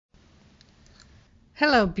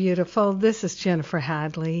Hello, beautiful. This is Jennifer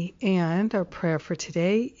Hadley, and our prayer for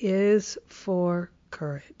today is for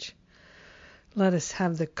courage. Let us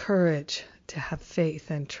have the courage to have faith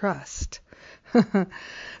and trust.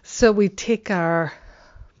 So we take our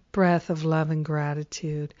breath of love and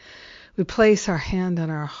gratitude. We place our hand on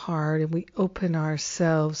our heart and we open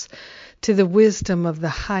ourselves to the wisdom of the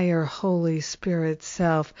higher Holy Spirit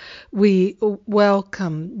self. We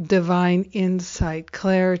welcome divine insight,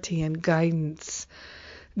 clarity, and guidance,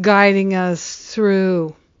 guiding us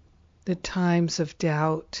through the times of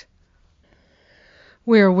doubt.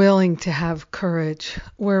 We're willing to have courage.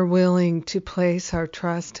 We're willing to place our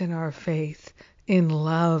trust and our faith in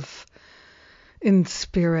love, in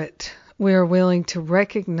spirit. We're willing to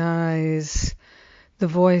recognize the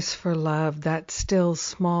voice for love, that still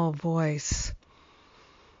small voice.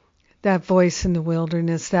 That voice in the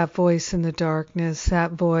wilderness, that voice in the darkness,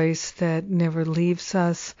 that voice that never leaves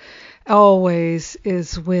us, always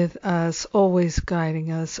is with us, always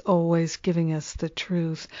guiding us, always giving us the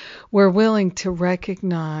truth. We're willing to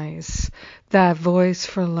recognize that voice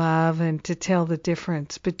for love and to tell the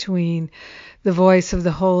difference between the voice of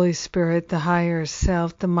the Holy Spirit, the higher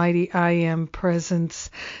self, the mighty I Am presence,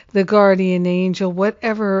 the guardian angel,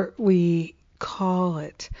 whatever we call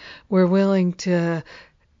it. We're willing to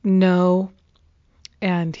know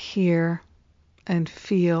and hear and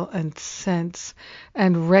feel and sense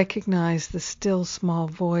and recognize the still small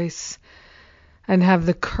voice and have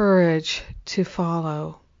the courage to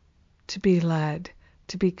follow, to be led,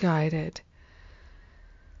 to be guided.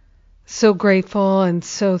 So grateful and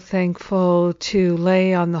so thankful to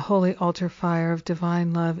lay on the holy altar fire of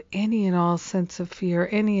divine love any and all sense of fear,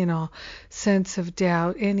 any and all sense of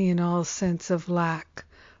doubt, any and all sense of lack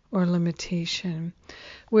or limitation.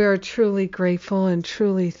 We are truly grateful and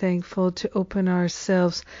truly thankful to open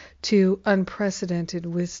ourselves to unprecedented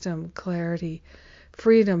wisdom, clarity,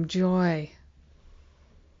 freedom, joy,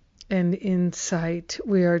 and insight.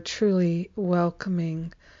 We are truly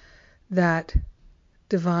welcoming that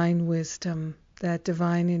divine wisdom, that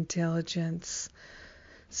divine intelligence.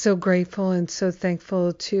 So grateful and so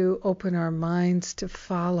thankful to open our minds to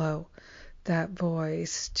follow that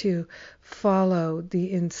voice, to follow the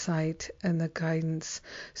insight and the guidance.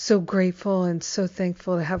 So grateful and so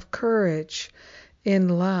thankful to have courage in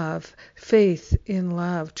love, faith in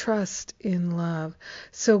love, trust in love.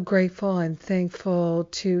 So grateful and thankful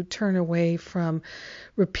to turn away from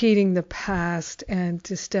repeating the past and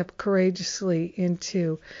to step courageously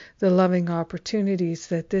into the loving opportunities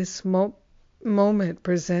that this moment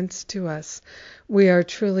presents to us. We are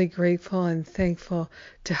truly grateful and thankful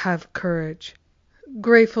to have courage.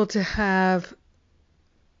 Grateful to have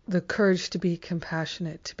the courage to be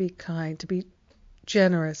compassionate, to be kind, to be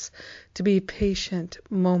generous, to be patient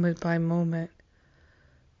moment by moment.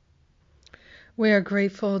 We are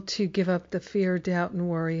grateful to give up the fear, doubt, and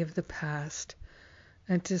worry of the past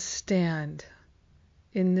and to stand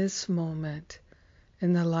in this moment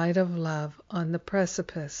in the light of love on the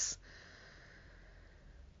precipice.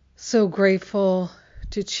 So grateful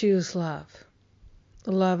to choose love.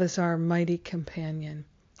 Love is our mighty companion.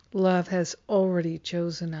 Love has already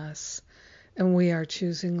chosen us, and we are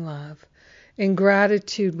choosing love. In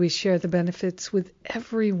gratitude, we share the benefits with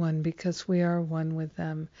everyone because we are one with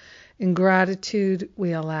them. In gratitude,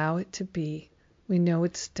 we allow it to be. We know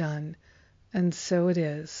it's done, and so it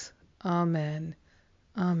is. Amen.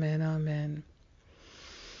 Amen. Amen.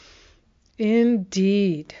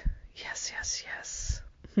 Indeed. Yes, yes, yes.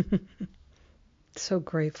 So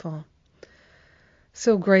grateful.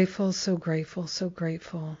 So grateful, so grateful, so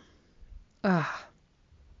grateful.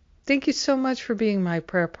 Thank you so much for being my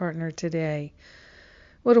prayer partner today.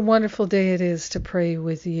 What a wonderful day it is to pray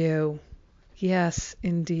with you. Yes,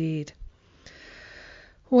 indeed.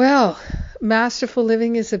 Well, Masterful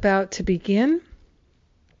Living is about to begin,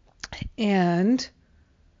 and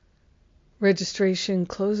registration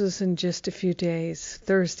closes in just a few days.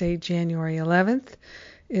 Thursday, January 11th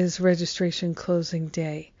is registration closing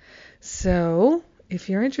day. So, if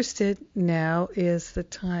you're interested, now is the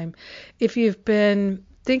time. If you've been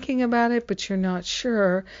thinking about it but you're not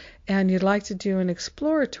sure and you'd like to do an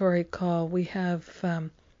exploratory call, we have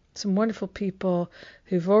some wonderful people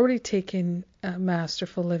who've already taken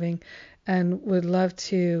Masterful Living and would love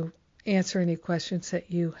to answer any questions that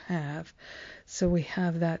you have. So we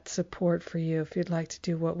have that support for you if you'd like to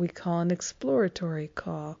do what we call an exploratory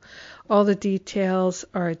call. All the details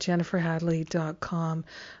are at jenniferhadley.com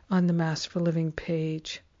on the Masterful Living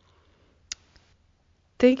page.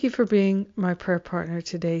 Thank you for being my prayer partner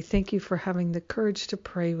today. Thank you for having the courage to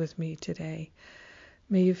pray with me today.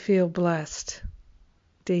 May you feel blessed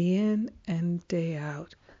day in and day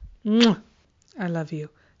out. Mwah! I love you.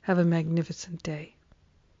 Have a magnificent day.